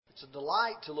It's a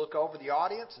delight to look over the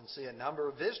audience and see a number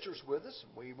of visitors with us.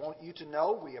 We want you to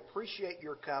know we appreciate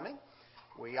your coming.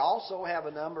 We also have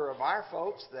a number of our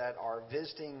folks that are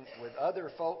visiting with other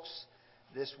folks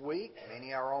this week.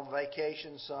 Many are on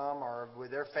vacation. Some are with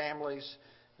their families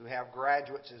who have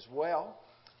graduates as well.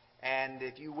 And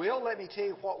if you will, let me tell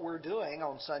you what we're doing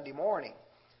on Sunday morning.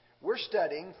 We're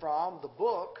studying from the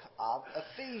book of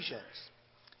Ephesians.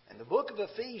 And the book of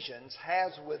Ephesians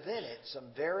has within it some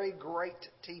very great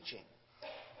teaching.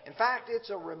 In fact, it's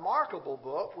a remarkable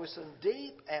book with some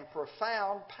deep and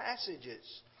profound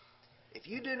passages. If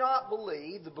you do not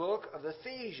believe the book of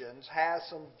Ephesians has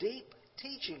some deep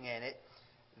teaching in it,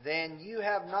 then you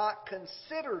have not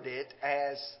considered it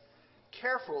as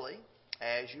carefully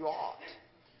as you ought.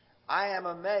 I am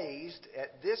amazed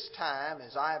at this time,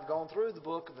 as I have gone through the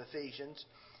book of Ephesians,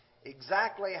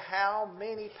 exactly how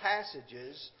many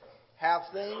passages have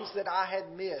things that I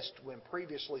had missed when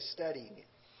previously studying it.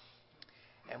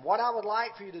 And what I would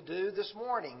like for you to do this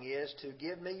morning is to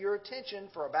give me your attention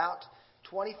for about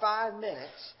 25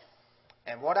 minutes.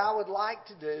 And what I would like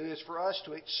to do is for us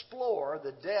to explore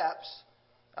the depths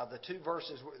of the two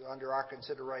verses under our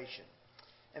consideration.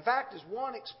 In fact, as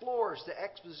one explores the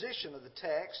exposition of the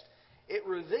text, it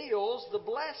reveals the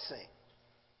blessing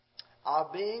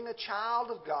of being a child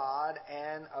of God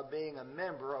and of being a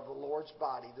member of the Lord's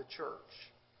body, the church.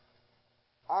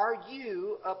 Are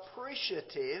you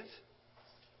appreciative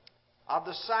of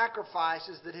the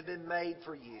sacrifices that have been made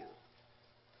for you?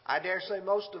 I dare say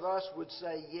most of us would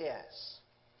say yes.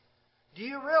 Do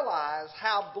you realize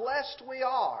how blessed we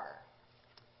are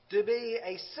to be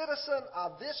a citizen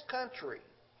of this country?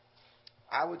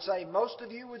 I would say most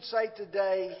of you would say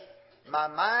today, my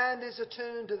mind is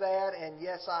attuned to that, and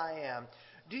yes, I am.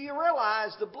 Do you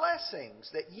realize the blessings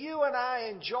that you and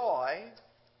I enjoy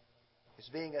as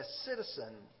being a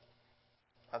citizen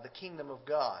of the kingdom of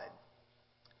God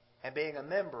and being a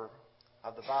member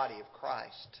of the body of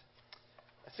Christ?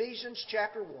 Ephesians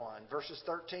chapter 1, verses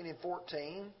 13 and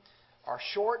 14 are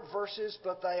short verses,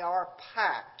 but they are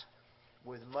packed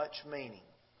with much meaning.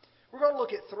 We're going to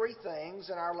look at three things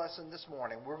in our lesson this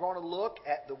morning. We're going to look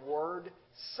at the word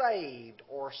saved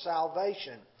or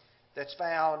salvation that's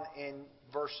found in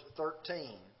verse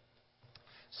 13.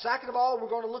 Second of all, we're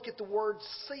going to look at the word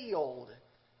sealed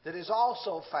that is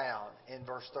also found in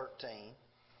verse 13.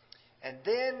 And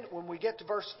then when we get to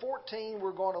verse 14,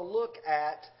 we're going to look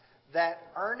at that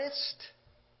earnest,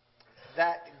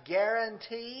 that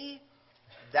guarantee,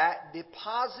 that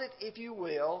deposit, if you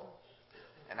will.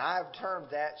 And I've termed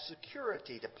that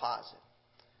security deposit.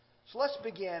 So let's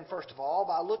begin, first of all,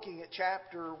 by looking at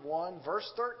chapter 1, verse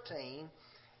 13,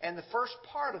 and the first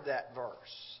part of that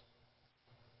verse.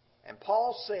 And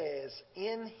Paul says,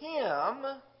 in Him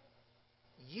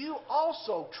you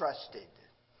also trusted,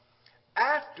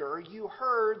 after you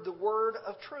heard the word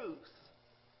of truth,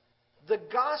 the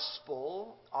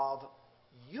gospel of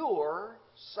your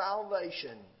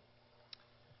salvation.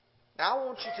 Now I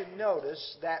want you to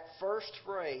notice that first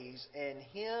phrase, in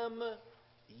Him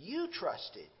you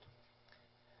trusted.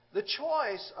 The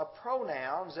choice of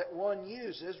pronouns that one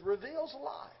uses reveals a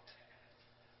lot.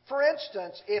 For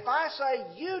instance, if I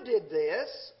say you did this,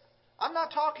 I'm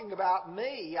not talking about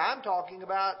me, I'm talking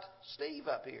about Steve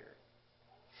up here.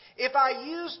 If I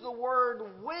use the word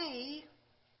we,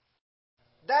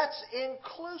 that's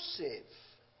inclusive.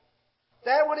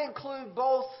 That would include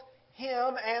both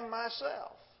him and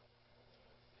myself.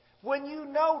 When you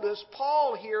notice,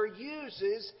 Paul here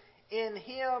uses, in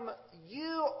Him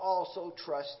you also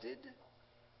trusted.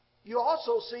 You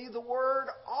also see the word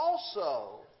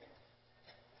also,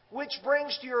 which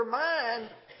brings to your mind,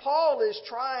 Paul is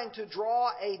trying to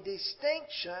draw a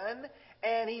distinction,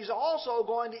 and he's also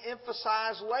going to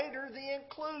emphasize later the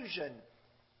inclusion.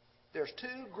 There's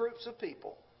two groups of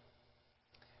people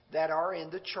that are in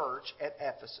the church at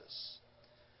Ephesus.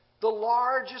 The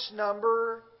largest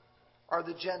number are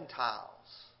the Gentiles.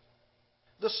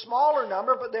 The smaller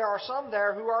number, but there are some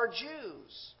there who are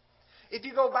Jews. If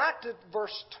you go back to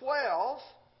verse 12,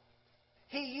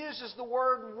 he uses the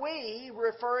word we,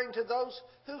 referring to those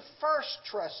who first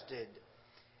trusted.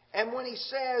 And when he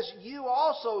says you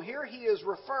also, here he is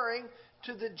referring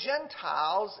to the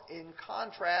Gentiles in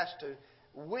contrast to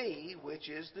we, which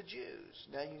is the Jews.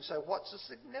 Now you can say, what's the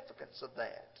significance of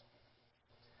that?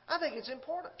 I think it's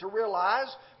important to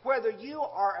realize whether you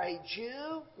are a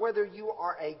Jew, whether you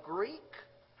are a Greek,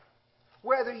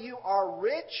 whether you are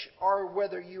rich or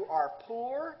whether you are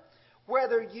poor,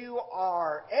 whether you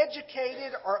are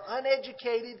educated or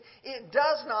uneducated, it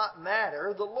does not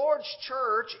matter. The Lord's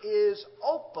church is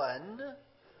open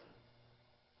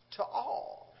to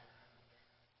all.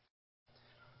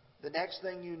 The next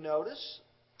thing you notice,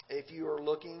 if you are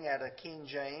looking at a King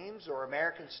James or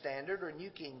American Standard or New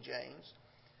King James,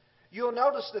 you'll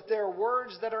notice that there are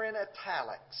words that are in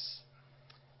italics.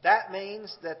 That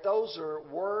means that those are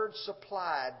words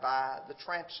supplied by the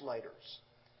translators.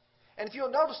 And if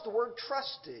you'll notice, the word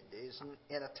trusted is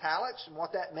in italics, and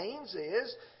what that means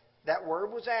is that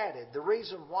word was added. The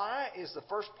reason why is the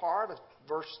first part of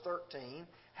verse 13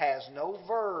 has no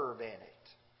verb in it.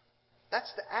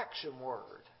 That's the action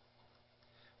word.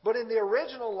 But in the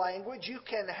original language, you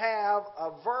can have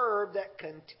a verb that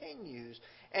continues.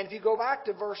 And if you go back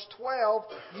to verse 12,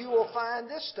 you will find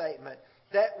this statement,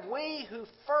 that we who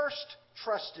first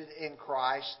trusted in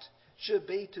Christ should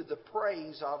be to the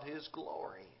praise of His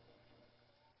glory.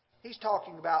 He's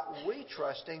talking about we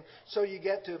trusting. So you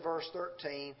get to verse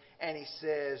 13 and he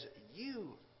says, you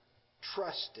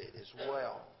trusted as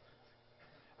well.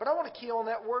 But I want to key on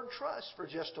that word trust for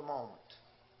just a moment.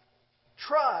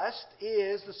 Trust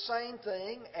is the same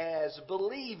thing as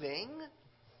believing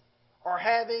or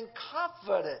having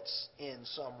confidence in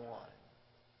someone.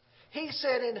 He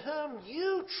said, in whom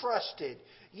you trusted.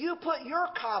 You put your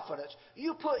confidence,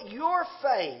 you put your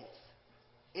faith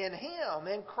in Him,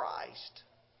 in Christ.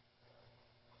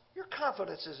 Your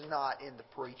confidence is not in the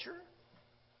preacher.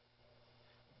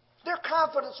 Their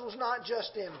confidence was not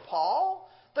just in Paul.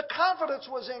 The confidence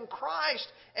was in Christ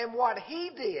and what He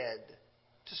did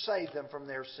to save them from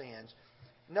their sins.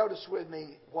 Notice with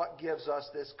me what gives us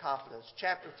this confidence.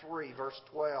 Chapter 3, verse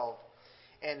 12.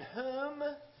 In whom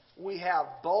we have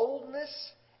boldness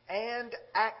and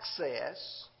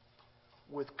access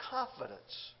with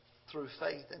confidence through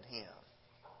faith in Him.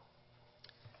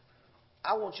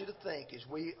 I want you to think as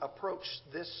we approach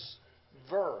this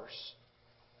verse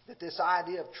that this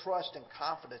idea of trust and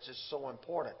confidence is so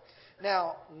important.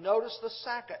 Now, notice the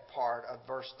second part of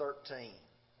verse 13.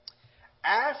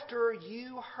 After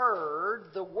you heard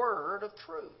the word of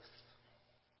truth.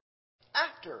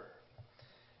 After.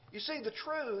 You see, the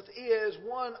truth is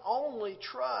one only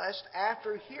trust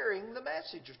after hearing the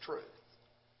message of truth.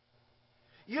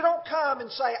 You don't come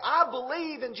and say, I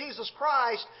believe in Jesus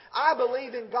Christ, I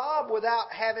believe in God, without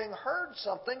having heard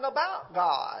something about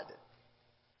God.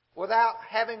 Without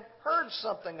having heard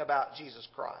something about Jesus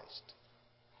Christ.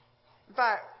 In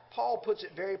fact, Paul puts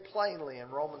it very plainly in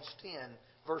Romans 10,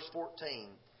 verse 14.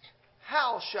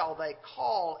 How shall they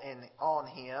call on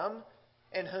Him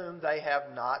in whom they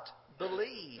have not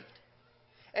believed?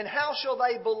 And how shall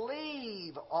they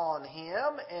believe on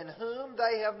Him in whom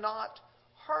they have not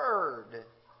heard?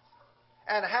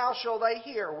 And how shall they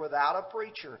hear without a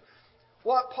preacher?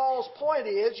 What Paul's point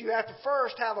is, you have to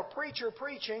first have a preacher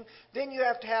preaching, then you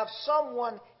have to have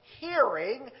someone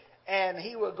hearing, and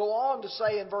he will go on to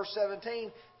say in verse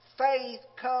 17, faith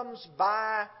comes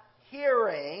by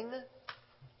hearing,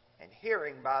 and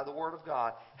hearing by the Word of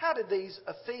God. How did these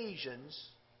Ephesians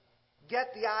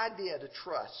get the idea to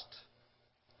trust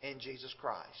in Jesus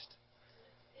Christ?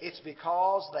 It's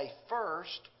because they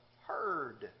first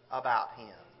heard about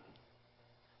Him.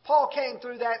 Paul came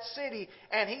through that city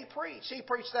and he preached. He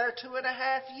preached there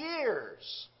 2.5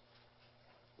 years.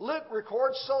 Luke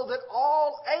records, so that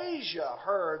all Asia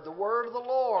heard the word of the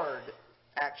Lord.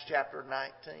 Acts chapter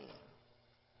 19.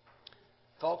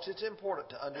 Folks, it's important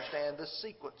to understand the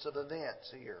sequence of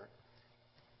events here.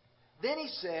 Then he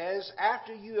says,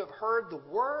 after you have heard the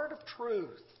word of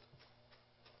truth.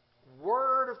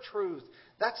 Word of truth.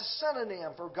 That's a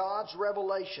synonym for God's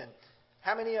revelation.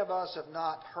 How many of us have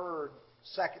not heard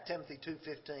 2 Timothy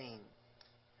 2:15?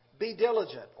 Be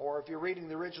diligent, or if you're reading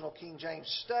the original King James,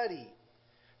 study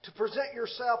to present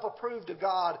yourself approved to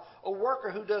God, a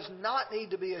worker who does not need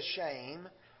to be ashamed,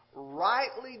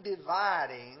 rightly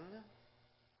dividing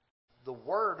the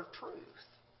word of truth.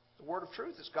 The word of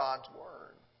truth is God's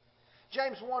word.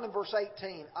 James 1 and verse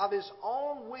 18, of His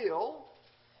own will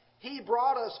He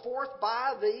brought us forth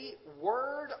by the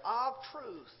word of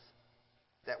truth,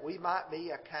 that we might be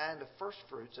a kind of first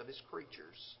fruits of His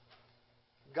creatures.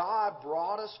 God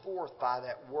brought us forth by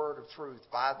that word of truth,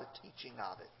 by the teaching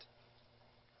of it.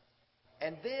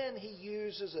 And then He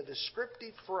uses a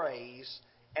descriptive phrase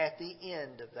at the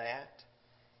end of that.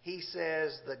 He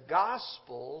says, the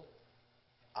gospel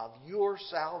of your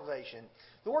salvation.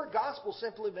 The word gospel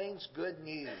simply means good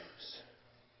news.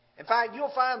 In fact,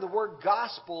 you'll find the word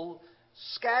gospel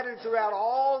scattered throughout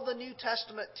all the New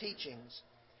Testament teachings.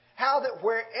 How that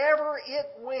wherever it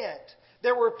went,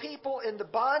 there were people in the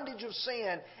bondage of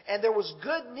sin, and there was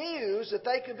good news that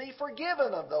they could be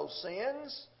forgiven of those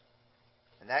sins.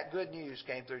 And that good news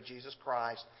came through Jesus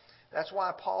Christ. That's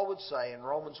why Paul would say in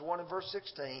Romans 1 and verse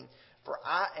 16, for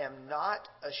I am not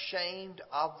ashamed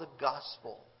of the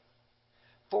gospel,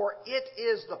 For it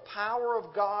is the power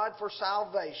of God for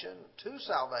salvation,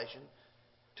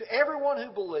 to everyone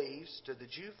who believes, to the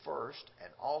Jew first,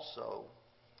 and also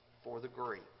for the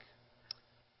Greek.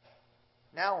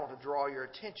 Now I want to draw your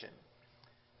attention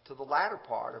to the latter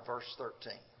part of verse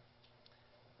 13.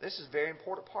 This is a very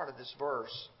important part of this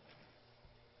verse.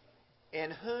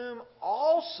 In whom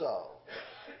also,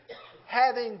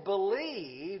 having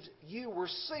believed, you were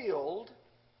sealed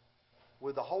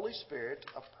with the Holy Spirit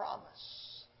of promise.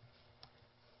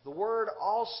 The word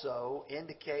also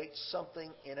indicates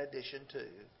something in addition to.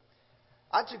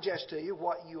 I'd suggest to you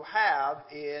what you have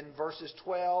in verses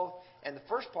 12 and the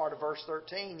first part of verse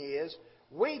 13 is,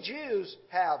 we Jews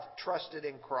have trusted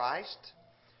in Christ.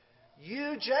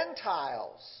 You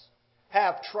Gentiles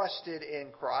have trusted in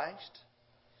Christ.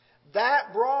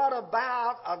 That brought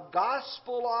about a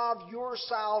gospel of your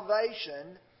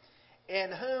salvation,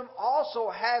 in whom also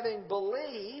having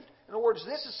believed. In other words,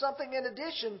 this is something in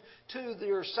addition to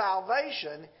your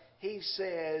salvation. He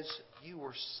says, you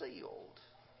were sealed.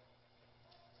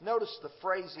 Notice the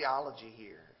phraseology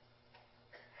here.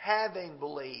 Having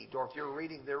believed, or if you're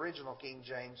reading the original King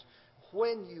James,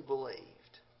 when you believed.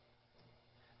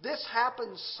 This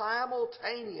happens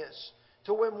simultaneous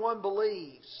to when one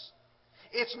believes.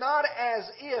 It's not as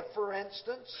if, for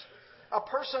instance, a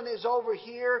person is over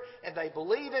here and they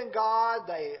believe in God,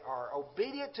 they are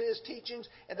obedient to His teachings,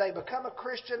 and they become a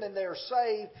Christian and they're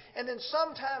saved, and then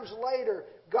sometimes later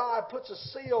God puts a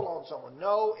seal on someone.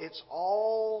 No, it's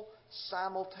all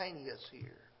simultaneous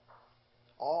here.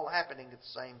 All happening at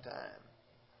the same time.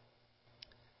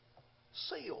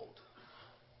 Sealed.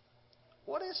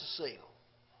 What is a seal?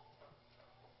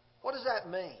 What does that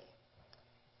mean?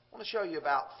 I want to show you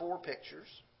about 4 pictures.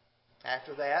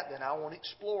 After that, then I want to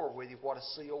explore with you what a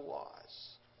seal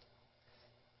was.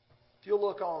 If you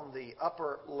look on the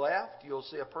upper left, you'll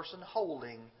see a person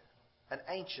holding an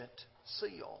ancient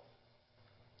seal.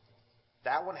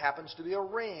 That one happens to be a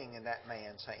ring in that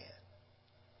man's hand.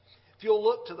 If you'll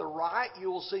look to the right,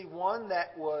 you'll see one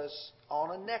that was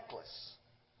on a necklace.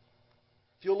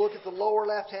 If you'll look at the lower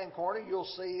left-hand corner, you'll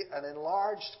see an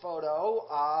enlarged photo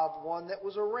of one that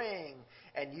was a ring.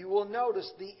 And you will notice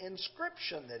the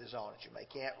inscription that is on it. You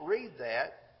can't read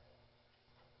that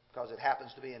because it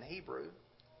happens to be in Hebrew.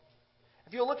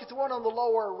 If you look at the one on the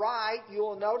lower right,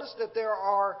 you'll notice that there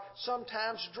are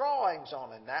sometimes drawings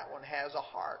on it. And that one has a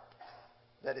heart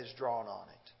that is drawn on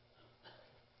it.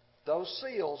 Those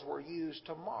seals were used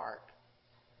to mark.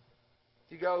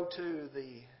 If you go to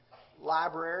the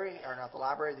library, or not the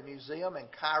library, the museum in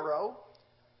Cairo,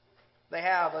 they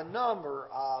have a number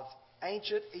of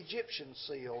ancient Egyptian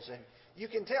seals. And you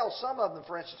can tell some of them,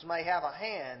 for instance, may have a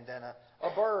hand and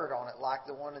a bird on it, like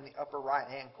the one in the upper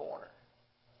right-hand corner.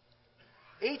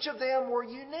 Each of them were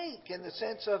unique in the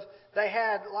sense of they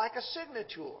had like a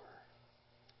signature.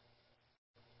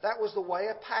 That was the way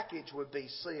a package would be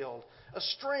sealed. A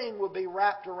string would be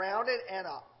wrapped around it and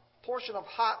a portion of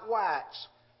hot wax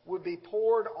would be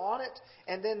poured on it.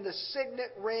 And then the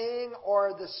signet ring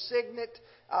or the signet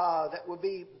that would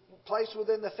be placed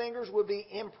within the fingers would be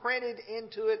imprinted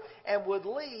into it and would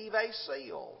leave a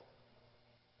seal.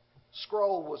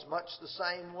 Scroll was much the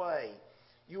same way.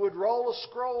 You would roll a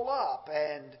scroll up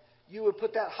and you would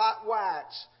put that hot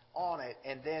wax on it,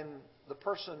 and then the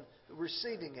person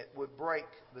receiving it would break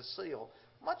the seal.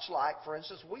 Much like, for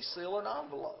instance, we seal an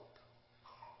envelope.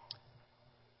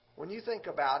 When you think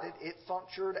about it, it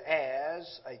functioned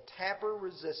as a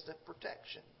tamper-resistant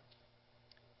protection.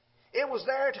 It was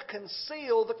there to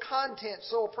conceal the content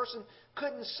so a person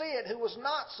couldn't see it who was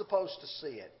not supposed to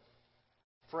see it.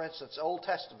 For instance, Old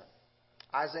Testament,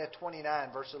 Isaiah 29,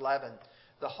 verse 11.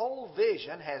 The whole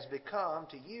vision has become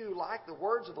to you like the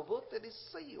words of a book that is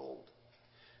sealed,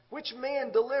 which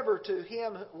men deliver to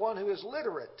him, one who is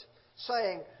literate,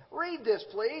 saying, read this,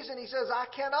 please. And he says, I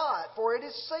cannot, for it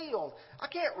is sealed. I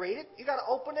can't read it. You've got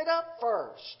to open it up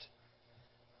first.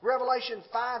 Revelation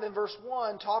 5 and verse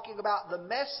 1, talking about the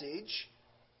message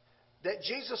that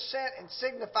Jesus sent and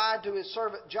signified to his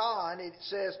servant John, it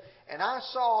says, and I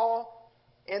saw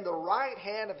in the right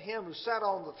hand of him who sat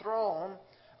on the throne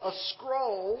a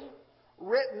scroll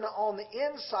written on the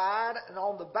inside and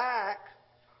on the back,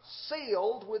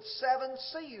 sealed with 7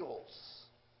 seals.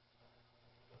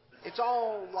 It's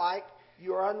all like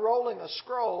you're unrolling a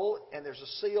scroll and there's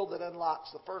a seal that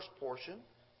unlocks the first portion.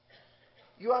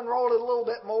 You unroll it a little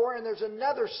bit more and there's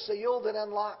another seal that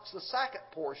unlocks the second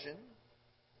portion.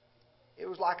 It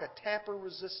was like a tamper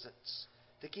resistance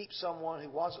to keep someone who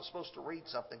wasn't supposed to read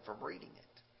something from reading it.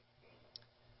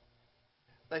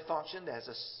 They functioned as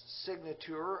a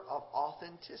signature of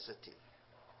authenticity.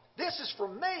 This is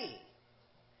from me.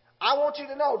 I want you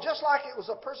to know, just like it was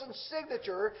a person's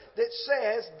signature that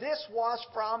says, this was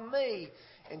from me.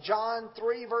 In John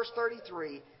 3, verse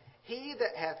 33, he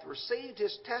that hath received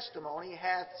his testimony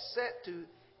hath set to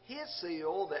his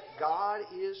seal that God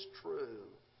is true.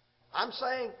 I'm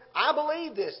saying, I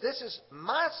believe this. This is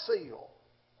my seal.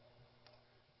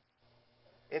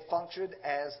 It functioned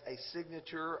as a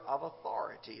signature of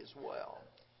authority as well.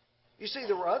 You see,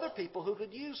 there were other people who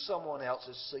could use someone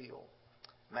else's seal.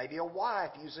 Maybe a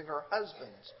wife using her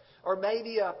husband's. Or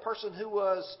maybe a person who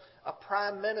was a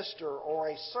prime minister or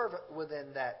a servant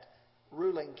within that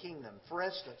ruling kingdom. For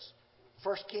instance,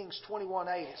 1 Kings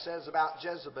 21:8, it says about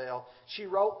Jezebel, she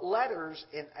wrote letters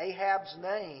in Ahab's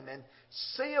name and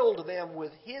sealed them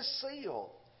with his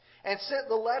seal, and sent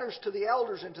the letters to the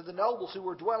elders and to the nobles who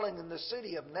were dwelling in the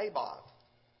city of Naboth.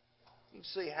 You can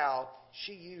see how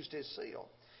she used his seal.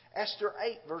 Esther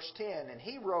 8, verse 10, and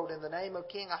he wrote in the name of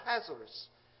King Ahasuerus,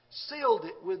 sealed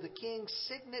it with the king's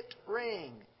signet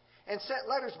ring, and sent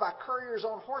letters by couriers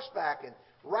on horseback and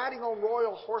riding on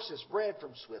royal horses bred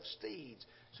from swift steeds.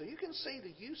 So you can see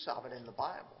the use of it in the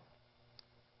Bible.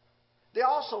 They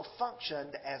also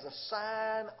functioned as a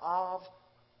sign of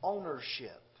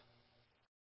ownership.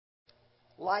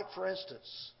 Like, for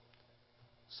instance,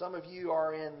 some of you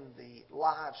are in the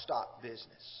livestock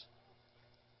business.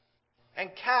 And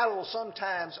cattle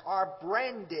sometimes are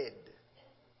branded.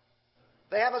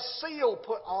 They have a seal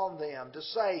put on them to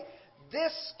say,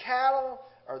 this cattle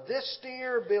or this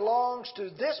steer belongs to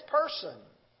this person.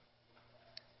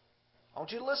 I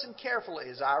want you to listen carefully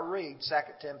as I read 2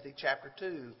 Timothy chapter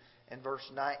 2 and verse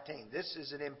 19. This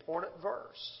is an important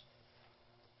verse.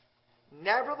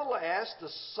 Nevertheless, the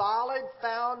solid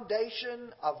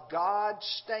foundation of God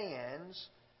stands,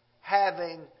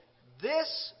 having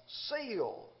this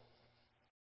seal.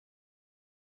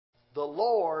 The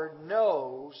Lord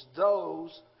knows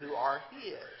those who are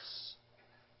His.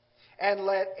 And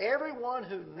let everyone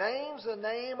who names the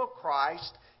name of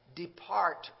Christ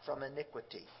depart from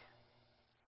iniquity.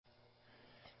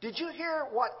 Did you hear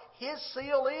what His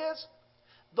seal is?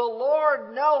 The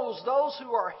Lord knows those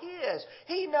who are His.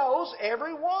 He knows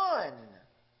everyone.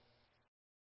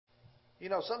 You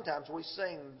know, sometimes we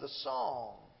sing the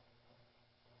song,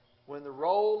 when the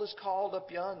roll is called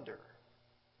up yonder,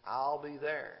 I'll be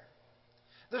there.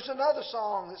 There's another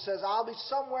song that says, I'll be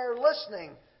somewhere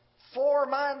listening for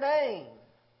my name.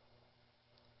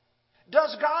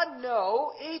 Does God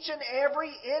know each and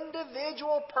every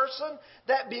individual person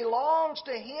that belongs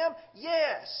to Him?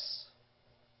 Yes,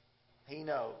 He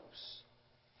knows.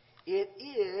 It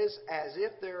is as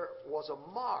if there was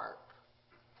a mark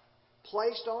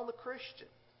placed on the Christian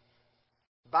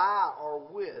by or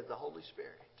with the Holy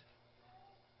Spirit.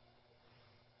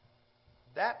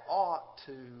 That ought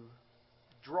to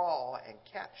draw and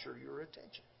capture your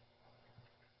attention.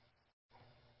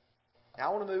 Now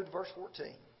I want to move to verse 14.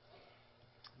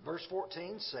 Verse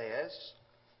 14 says,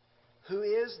 who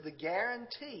is the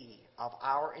guarantee of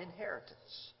our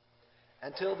inheritance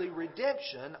until the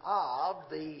redemption of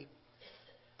the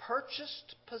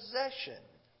purchased possession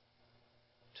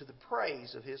to the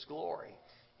praise of His glory.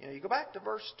 You know, you go back to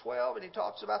verse 12 and he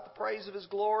talks about the praise of His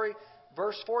glory.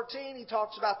 Verse 14, he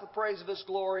talks about the praise of His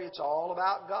glory. It's all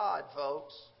about God,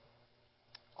 folks.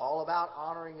 All about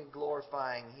honoring and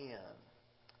glorifying Him.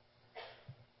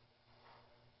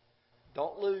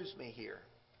 Don't lose me here.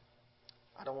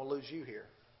 I don't want to lose you here.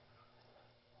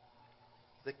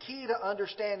 The key to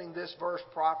understanding this verse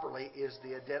properly is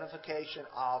the identification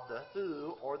of the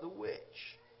who or the which.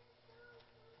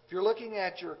 If you're looking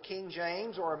at your King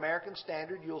James or American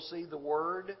Standard, you'll see the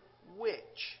word which.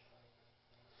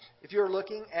 If you're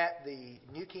looking at the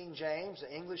New King James,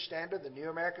 the English Standard, the New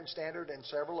American Standard, and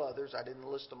several others, I didn't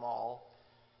list them all,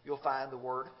 you'll find the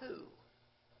word who.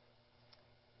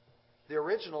 The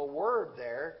original word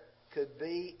there could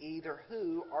be either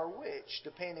who or which,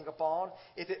 depending upon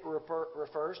if it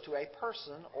refers to a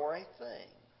person or a thing.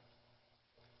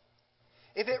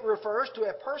 If it refers to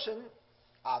a person,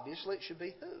 obviously it should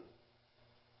be who.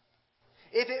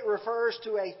 If it refers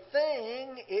to a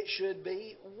thing, it should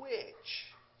be which.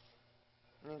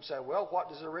 And you can say, well, what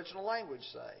does the original language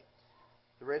say?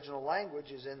 The original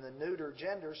language is in the neuter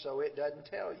gender, so it doesn't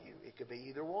tell you. It could be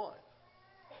either one.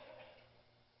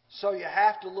 So you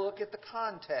have to look at the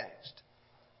context.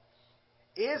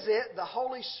 Is it the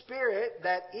Holy Spirit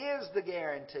that is the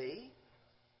guarantee?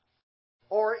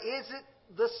 Or is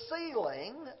it the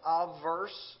sealing of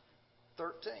verse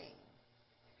 13?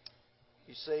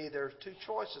 You see, there's two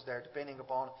choices there depending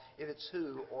upon if it's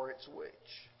who or it's which.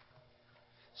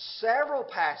 Several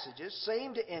passages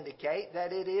seem to indicate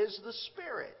that it is the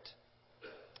Spirit.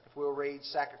 if we'll read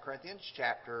 2 Corinthians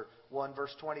chapter 1,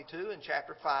 verse 22, and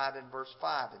chapter 5 and verse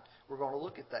 5. And we're going to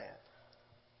look at that.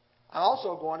 I'm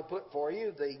also going to put for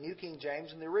you the New King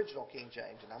James and the original King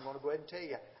James. And I'm going to go ahead and tell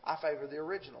you, I favor the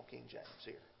original King James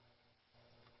here.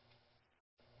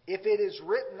 If it is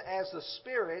written as the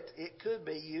Spirit, it could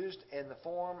be used in the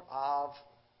form of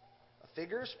a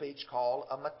figure of speech called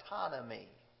a metonymy,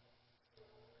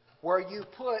 where you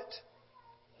put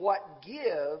what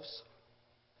gives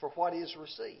for what is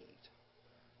received.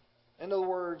 In other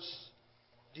words,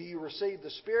 do you receive the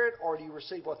Spirit or do you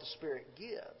receive what the Spirit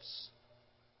gives?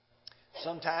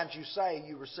 Sometimes you say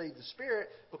you receive the Spirit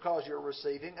because you're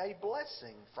receiving a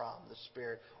blessing from the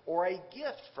Spirit or a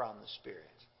gift from the Spirit.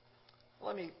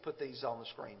 Let me put these on the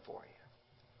screen for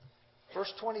you.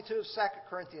 Verse 22 of 2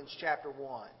 Corinthians chapter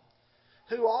 1.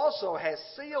 Who also has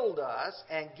sealed us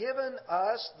and given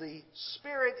us the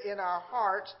Spirit in our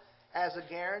hearts as a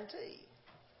guarantee.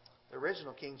 The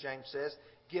original King James says,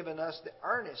 given us the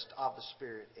earnest of the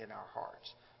Spirit in our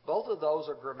hearts. Both of those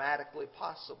are grammatically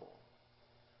possible.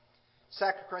 2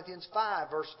 Corinthians 5,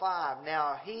 verse 5.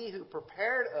 Now he who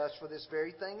prepared us for this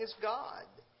very thing is God,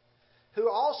 who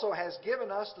also has given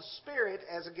us the Spirit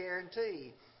as a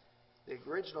guarantee. The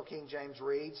original King James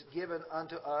reads, given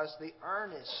unto us the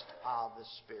earnest of the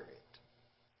Spirit.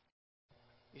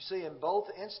 You see, in both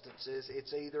instances,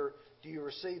 it's either do you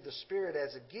receive the Spirit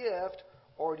as a gift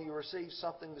or do you receive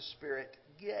something the Spirit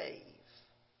gave?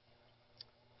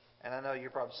 And I know you're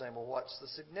probably saying, well, what's the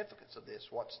significance of this?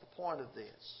 What's the point of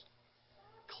this?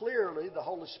 Clearly, the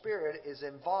Holy Spirit is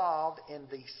involved in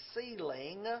the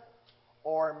sealing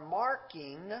or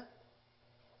marking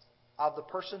of the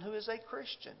person who is a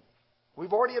Christian.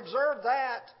 We've already observed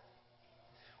that.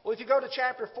 Well, if you go to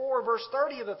chapter 4, verse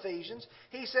 30 of Ephesians,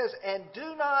 he says, and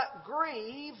do not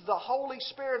grieve the Holy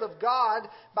Spirit of God,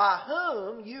 by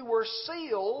whom you were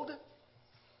sealed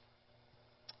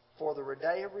for the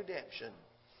day of redemption.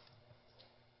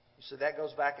 You see, that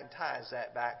goes back and ties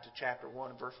that back to chapter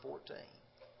 1 and verse 14.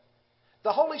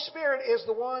 The Holy Spirit is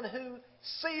the one who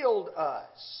sealed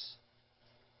us.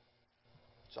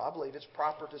 So I believe it's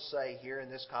proper to say here in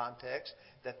this context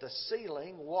that the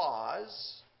sealing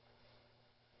was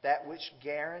that which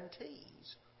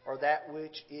guarantees or that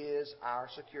which is our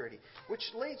security. Which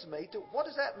leads me to, what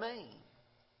does that mean?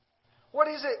 What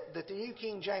is it that the New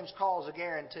King James calls a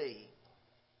guarantee?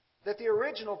 That the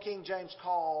original King James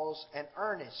calls an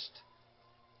earnest?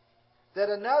 That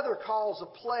another calls a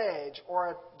pledge or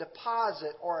a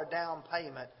deposit or a down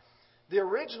payment? The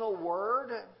original word,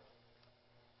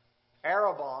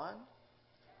 Arabon,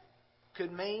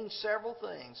 could mean several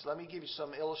things. Let me give you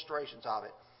some illustrations of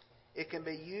it. It can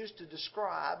be used to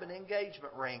describe an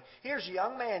engagement ring. Here's a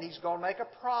young man. He's going to make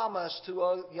a promise to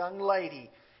a young lady.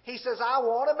 He says, I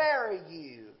want to marry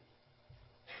you.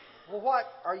 Well, what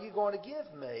are you going to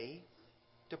give me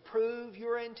to prove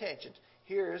your intentions?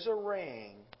 Here is a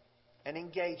ring, an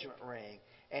engagement ring,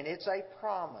 and it's a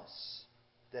promise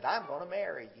that I'm going to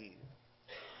marry you.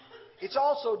 It's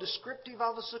also descriptive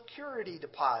of a security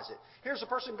deposit. Here's a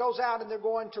person goes out and they're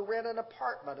going to rent an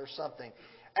apartment or something.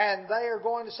 And they are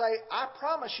going to say, I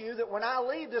promise you that when I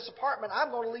leave this apartment,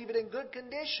 I'm going to leave it in good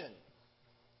condition.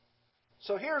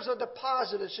 So here's a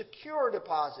deposit, a secure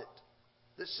deposit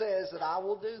that says that I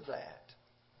will do that.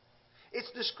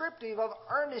 It's descriptive of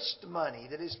earnest money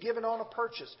that is given on a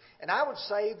purchase. And I would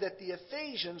say that the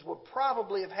Ephesians would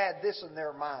probably have had this in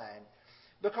their mind.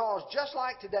 Because just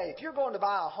like today, if you're going to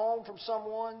buy a home from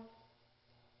someone,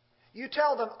 you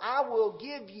tell them, I will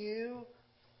give you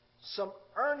some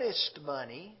earnest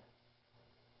money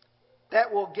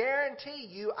that will guarantee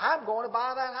you I'm going to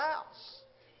buy that house.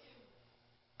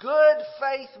 Good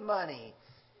faith money.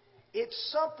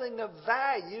 It's something of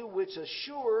value which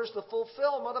assures the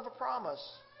fulfillment of a promise.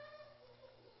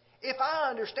 If I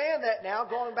understand that now,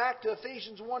 going back to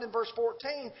Ephesians 1 and verse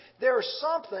 14, there's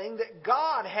something that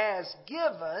God has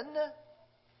given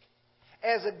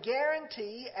as a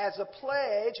guarantee, as a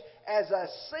pledge, as a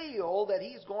seal that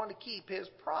He's going to keep His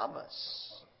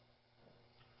promise.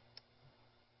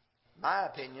 My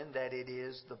opinion that it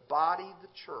is the body, the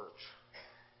church,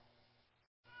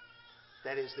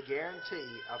 that is the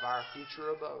guarantee of our future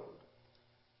abode.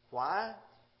 Why?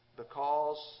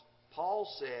 Because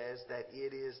Paul says that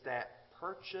it is that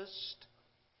purchased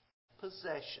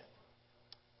possession.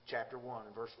 Chapter 1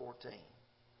 and verse 14.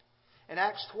 In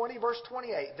Acts 20 verse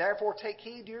 28, therefore take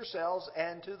heed to yourselves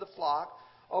and to the flock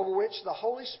over which the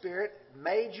Holy Spirit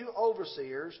made you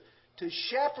overseers to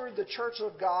shepherd the church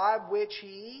of God which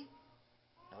He,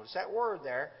 notice that word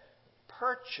there,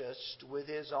 purchased with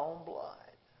His own blood.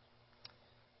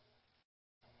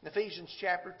 In Ephesians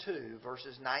chapter 2,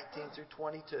 verses 19 through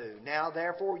 22. Now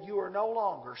therefore you are no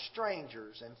longer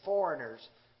strangers and foreigners,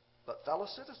 but fellow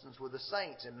citizens with the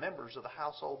saints and members of the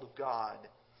household of God,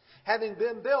 having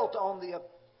been built on the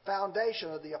foundation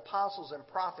of the apostles and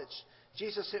prophets,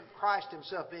 Jesus Christ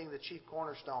Himself being the chief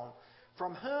cornerstone,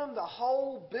 from whom the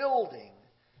whole building,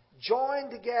 joined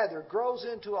together, grows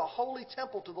into a holy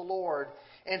temple to the Lord,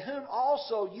 in whom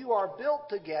also you are built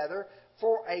together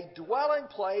for a dwelling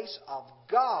place of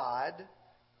God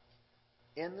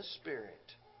in the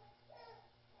Spirit.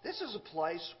 This is a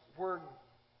place where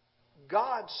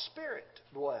God's Spirit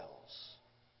dwells.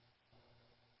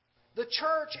 The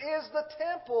church is the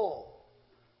temple.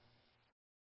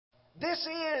 This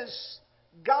is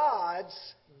God's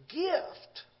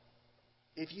gift,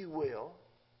 if you will,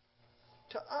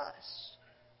 to us.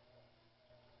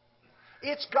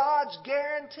 It's God's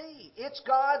guarantee. It's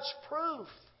God's proof.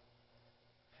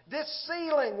 This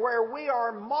sealing where we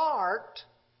are marked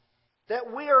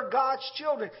that we are God's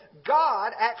children.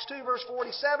 God, Acts 2 verse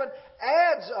 47,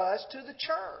 adds us to the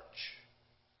church.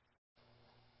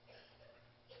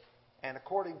 And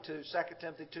according to 2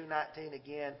 Timothy 2:19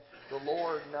 again, the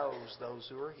Lord knows those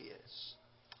who are His.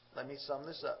 Let me sum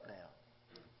this up now.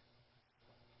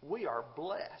 We are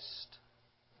blessed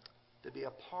to be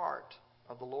a part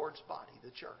of the Lord's body,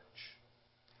 the church.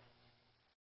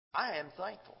 I am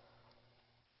thankful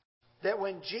that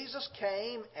when Jesus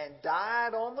came and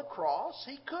died on the cross,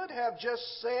 He could have just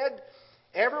said,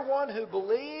 everyone who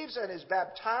believes and is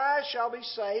baptized shall be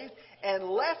saved, and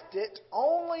left it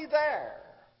only there.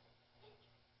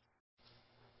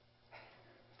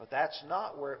 But that's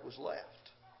not where it was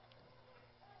left.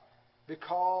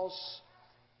 Because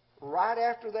right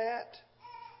after that,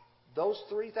 those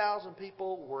 3,000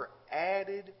 people were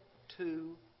added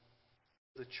to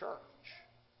the church,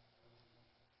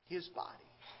 His body.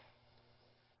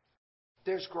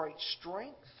 There's great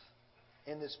strength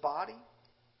in this body,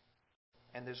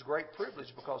 and there's great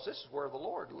privilege because this is where the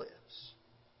Lord lives.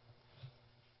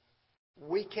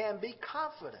 We can be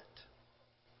confident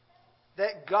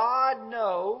that God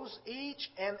knows each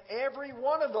and every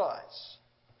one of us.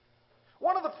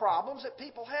 One of the problems that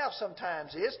people have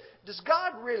sometimes is, does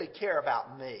God really care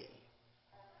about me?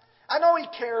 I know He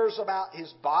cares about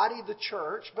His body, the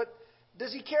church, but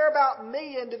does He care about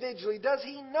me individually? Does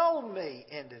He know me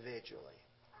individually?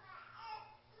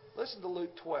 Listen to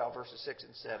Luke 12, verses 6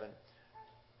 and 7.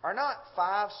 Are not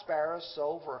 5 sparrows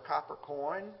sold for a copper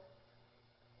coin?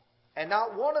 And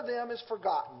not one of them is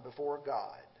forgotten before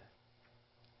God.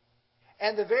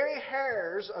 And the very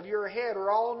hairs of your head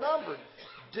are all numbered.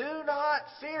 Do not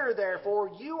fear, therefore,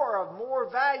 you are of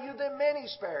more value than many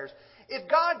sparrows. If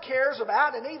God cares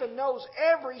about and even knows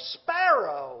every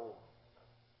sparrow,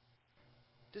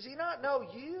 does He not know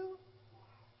you,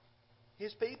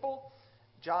 His people?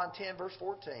 John 10, verse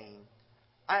 14.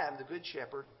 I am the good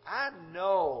shepherd. I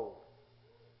know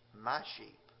my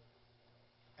sheep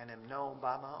and am known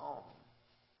by my own.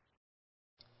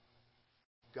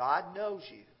 God knows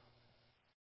you.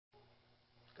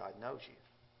 God knows you.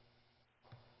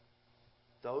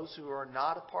 Those who are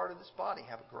not a part of this body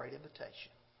have a great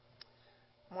invitation.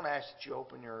 I'm going to ask that you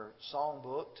open your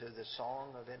songbook to the song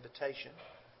of invitation.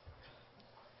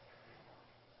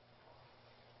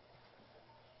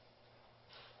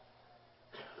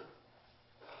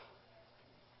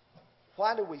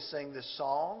 Why do we sing this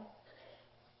song?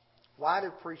 Why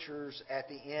do preachers at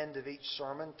the end of each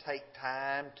sermon take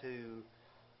time to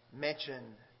mention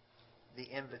the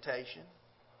invitation?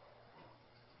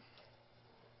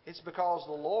 It's because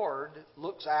the Lord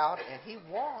looks out and He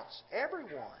wants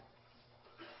everyone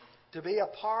to be a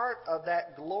part of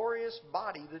that glorious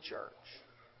body, the church.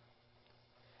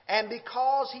 And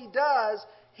because He does,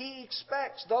 He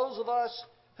expects those of us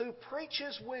who preach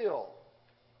His will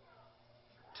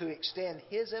to extend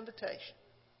His invitation.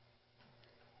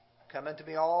 Come unto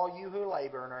me, all you who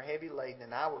labor and are heavy laden,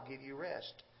 and I will give you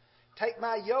rest. Take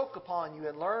my yoke upon you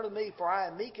and learn of me, for I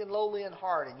am meek and lowly in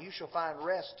heart, and you shall find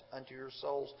rest unto your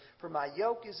souls. For my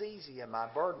yoke is easy and my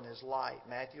burden is light.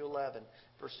 Matthew 11,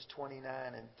 verses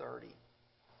 29 and 30.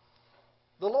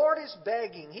 The Lord is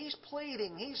begging, He's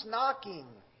pleading, He's knocking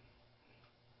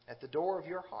at the door of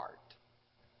your heart.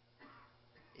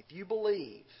 If you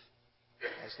believe,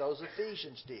 as those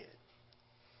Ephesians did,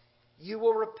 you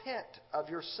will repent of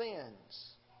your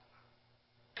sins,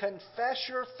 confess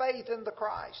your faith in the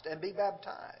Christ, and be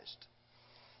baptized.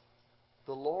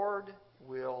 The Lord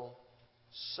will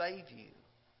save you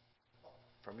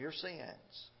from your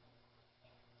sins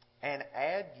and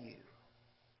add you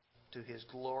to His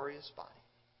glorious body.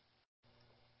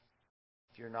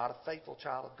 If you're not a faithful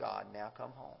child of God, now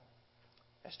come home.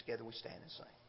 As together we stand and sing.